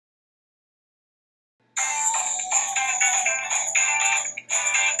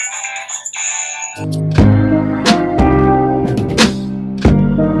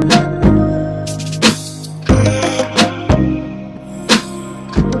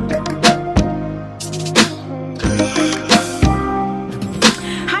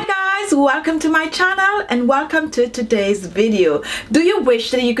to my channel and welcome to today's video. Do you wish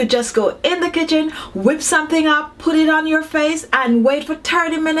that you could just go in the kitchen, whip something up, put it on your face and wait for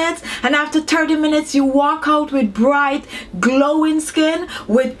 30 minutes, and after 30 minutes you walk out with bright glowing skin,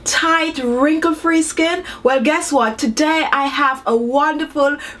 with tight wrinkle-free skin? Well, guess what? Today I have a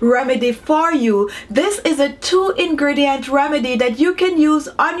wonderful remedy for you. This is a 2-ingredient remedy that you can use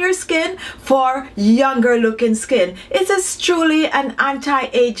on your skin for younger looking skin. It is truly an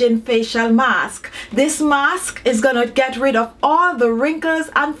anti-aging facial mask. This mask is gonna get rid of all the wrinkles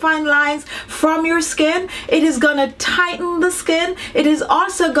and fine lines from your skin. It is gonna tighten the skin. It is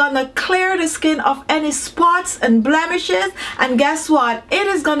also gonna clear the skin of any spots and blemishes, and guess what? It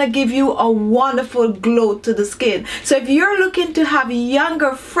is gonna give you a wonderful glow to the skin. So if you're looking to have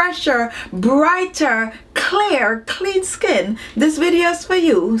younger, fresher, brighter, clear, clean skin, this video is for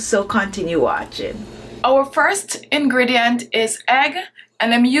you, so continue watching. Our first ingredient is egg,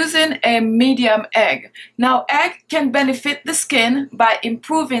 and I'm using a medium egg. Now, egg can benefit the skin by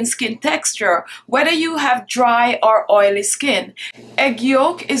improving skin texture, whether you have dry or oily skin. Egg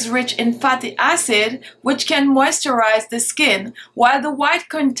yolk is rich in fatty acid, which can moisturize the skin, while the white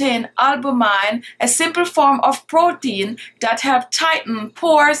contains albumin, a simple form of protein that helps tighten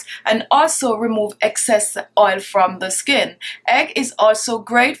pores and also remove excess oil from the skin. Egg is also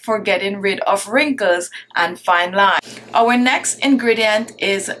great for getting rid of wrinkles and fine lines. Our next ingredient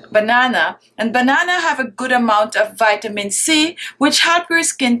is banana, and banana have a good amount of vitamin C, which help your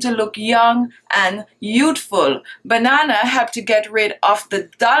skin to look young and youthful. Banana help to get rid of the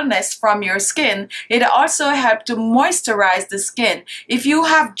dullness from your skin. It also help to moisturize the skin. If you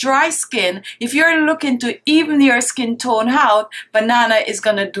have dry skin, if you're looking to even your skin tone out, banana is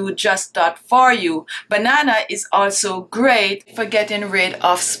gonna do just that for you. Banana is also great for getting rid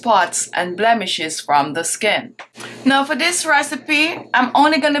of spots and blemishes from the skin. Now for this recipe, I'm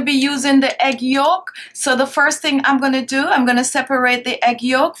only going to be using the egg yolk. So the first thing I'm going to do, I'm going to separate the egg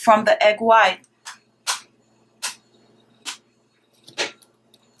yolk from the egg white.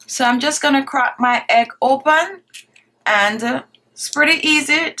 So I'm just going to crack my egg open, and it's pretty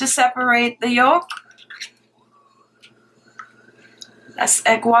easy to separate the yolk. That's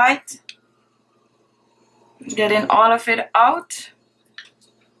egg white. Getting all of it out.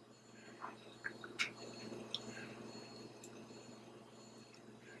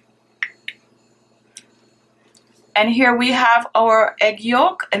 And here we have our egg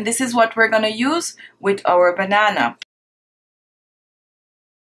yolk, and this is what we're going to use with our banana.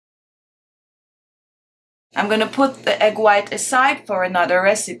 I'm going to put the egg white aside for another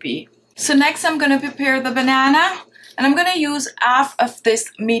recipe. So next I'm going to prepare the banana, and I'm going to use half of this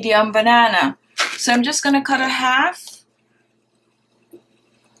medium banana. So I'm just going to cut a half,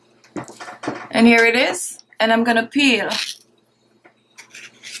 and here it is, and I'm going to peel.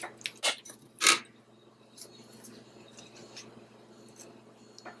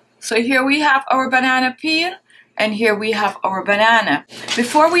 So here we have our banana peel, and here we have our banana.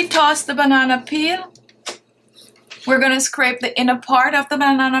 Before we toss the banana peel, we're going to scrape the inner part of the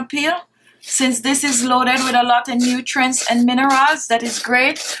banana peel. Since this is loaded with a lot of nutrients and minerals, that is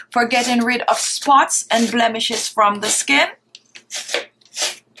great for getting rid of spots and blemishes from the skin.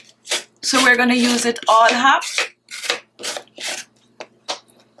 So we're going to use it all up.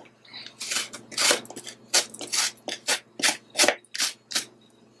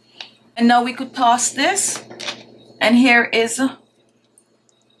 And now we could toss this, and here is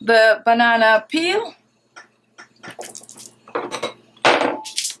the banana peel.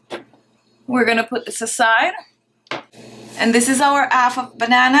 We're gonna put this aside, and this is our half of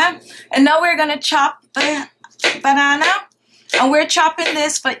banana. And now we're gonna chop the banana, and we're chopping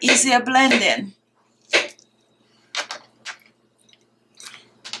this for easier blending.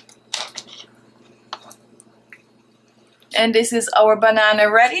 And this is our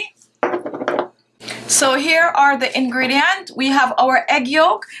banana ready. So here are the ingredients. We have our egg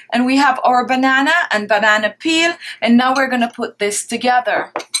yolk, and we have our banana and banana peel, and now we're gonna put this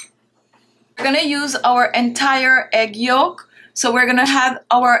together. We're gonna use our entire egg yolk. So we're gonna add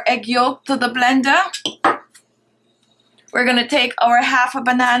our egg yolk to the blender. We're gonna take our half a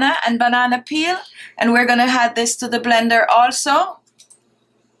banana and banana peel, and we're gonna add this to the blender also.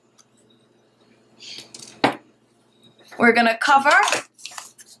 We're gonna cover,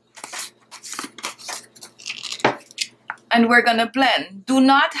 and we're gonna blend. Do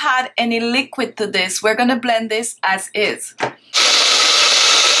not add any liquid to this. We're gonna blend this as is.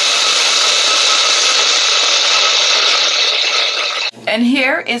 And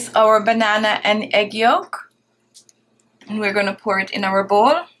here is our banana and egg yolk, and we're gonna pour it in our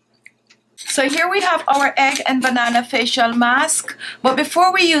bowl. So here we have our egg and banana facial mask, but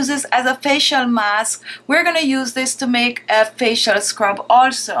before we use this as a facial mask, we're going to use this to make a facial scrub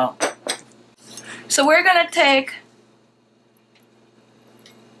also. So we're going to take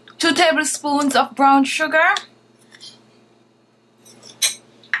 2 tablespoons of brown sugar,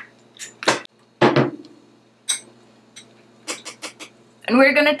 and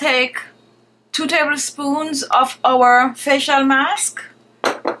we're going to take 2 tablespoons of our facial mask.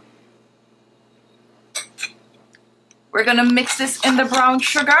 We're going to mix this in the brown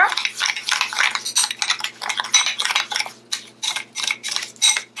sugar.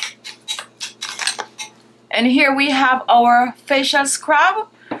 And here we have our facial scrub.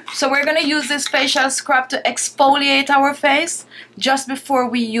 So we're going to use this facial scrub to exfoliate our face just before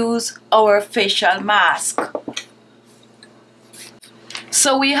we use our facial mask.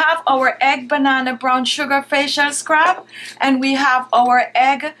 So we have our egg banana brown sugar facial scrub, and we have our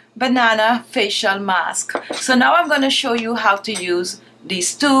egg banana facial mask. So now I'm going to show you how to use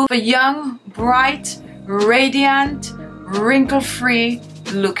these two for young, bright, radiant, wrinkle-free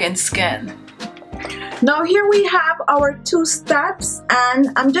looking skin. Now here we have our 2 steps, and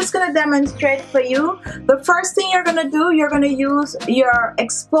I'm just going to demonstrate for you. The first thing you're going to do, you're going to use your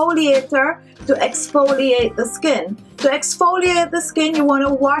exfoliator to exfoliate the skin. To exfoliate the skin, you want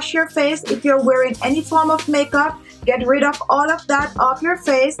to wash your face. If you're wearing any form of makeup, get rid of all of that off your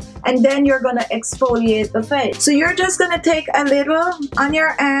face, and then you're going to exfoliate the face. So you're just going to take a little on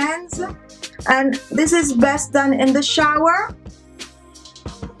your hands, and this is best done in the shower.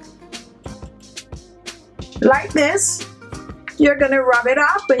 Like this. You're going to rub it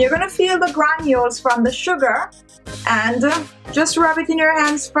up, and you're going to feel the granules from the sugar, and just rub it in your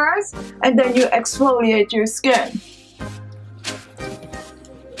hands first, and then you exfoliate your skin.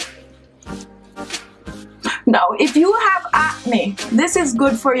 Now, if you have acne, this is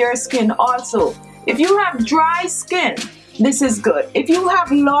good for your skin also. If you have dry skin, this is good. If you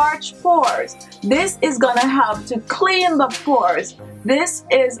have large pores, this is going to help to clean the pores. This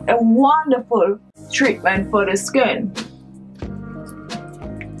is a wonderful treatment for the skin.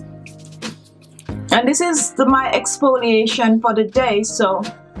 And this is my exfoliation for the day, so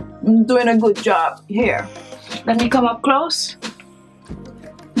I'm doing a good job here. Let me come up close.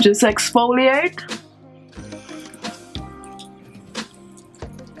 Just exfoliate.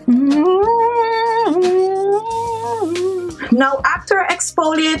 Now after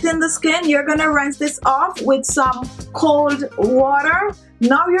exfoliating the skin, you're gonna rinse this off with some cold water.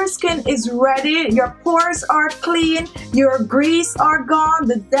 Now your skin is ready, your pores are clean, your grease are gone,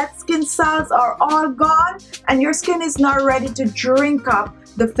 the dead skin cells are all gone, and your skin is now ready to drink up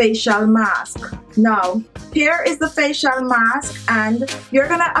the facial mask. Now here is the facial mask, and you're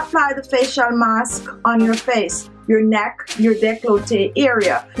gonna apply the facial mask on your face, your neck, your décolleté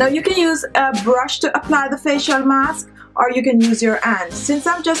area. Now you can use a brush to apply the facial mask, or you can use your hands. Since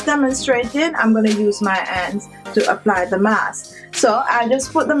I'm just demonstrating, I'm going to use my hands to apply the mask. So I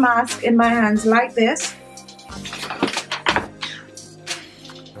just put the mask in my hands like this.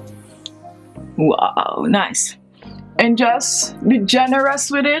 Wow, nice. And just be generous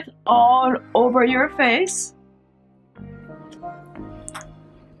with it all over your face.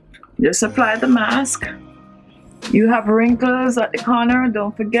 Just apply the mask. You have wrinkles at the corner,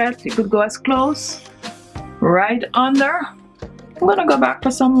 don't forget, you could go as close. Right under. I'm gonna go back for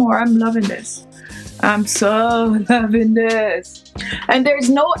some more. I'm loving this. I'm so loving this. And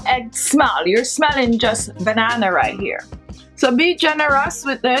there's no egg smell. You're smelling just banana right here. So be generous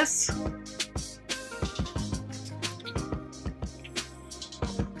with this.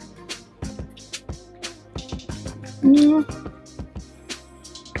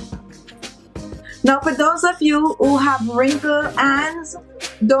 Now for those of you who have wrinkled hands,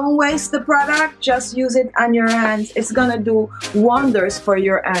 don't waste the product, just use it on your hands. It's gonna do wonders for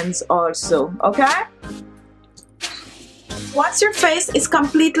your hands also, okay? Once your face is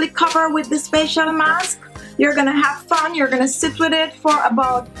completely covered with this facial mask, you're gonna have fun. You're gonna sit with it for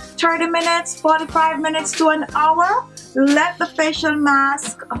about 30 minutes, 45 minutes to an hour. Let the facial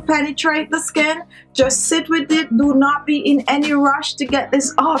mask penetrate the skin. Just sit with it. Do not be in any rush to get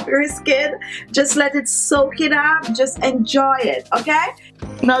this off your skin. Just let it soak it up. Just enjoy it, okay?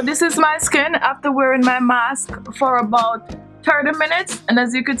 Now this is my skin after wearing my mask for about 30 minutes. And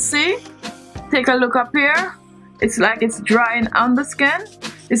as you could see, take a look up here. It's like it's drying on the skin.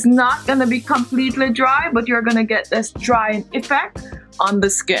 It's not gonna be completely dry, but you're gonna get this drying effect on the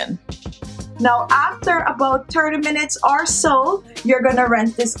skin. Now after about 30 minutes or so, you're gonna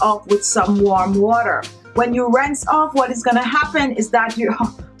rinse this off with some warm water. When you rinse off, what is gonna happen is that you,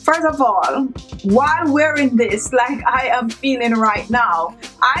 first of all, while wearing this like I am feeling right now,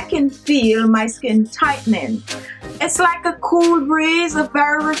 I can feel my skin tightening. It's like a cool breeze, a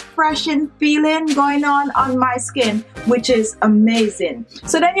very refreshing feeling going on my skin, which is amazing.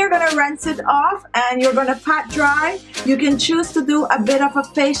 So then you're going to rinse it off and you're going to pat dry. You can choose to do a bit of a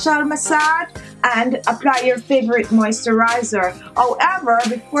facial massage and apply your favorite moisturizer. However,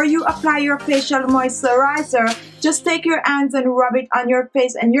 before you apply your facial moisturizer, just take your hands and rub it on your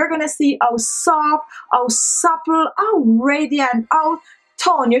face, and you're going to see how soft, how supple, how radiant, how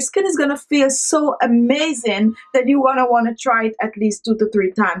tone. Your skin is going to feel so amazing that you want to try it at least 2 to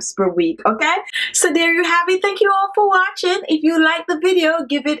 3 times per week. Okay, so there you have it. Thank you all for watching. If you like the video,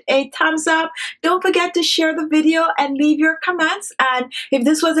 give it a thumbs up. Don't forget to share the video and leave your comments. And if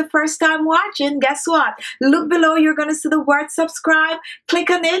this was the first time watching, guess what? Look below. You're going to see the word subscribe. Click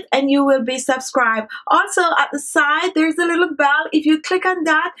on it and you will be subscribed. Also at the side there's a little bell. If you click on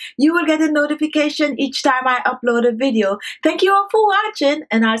that, you will get a notification each time I upload a video. Thank you all for watching,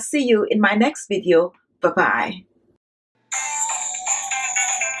 and I'll see you in my next video. Bye-bye.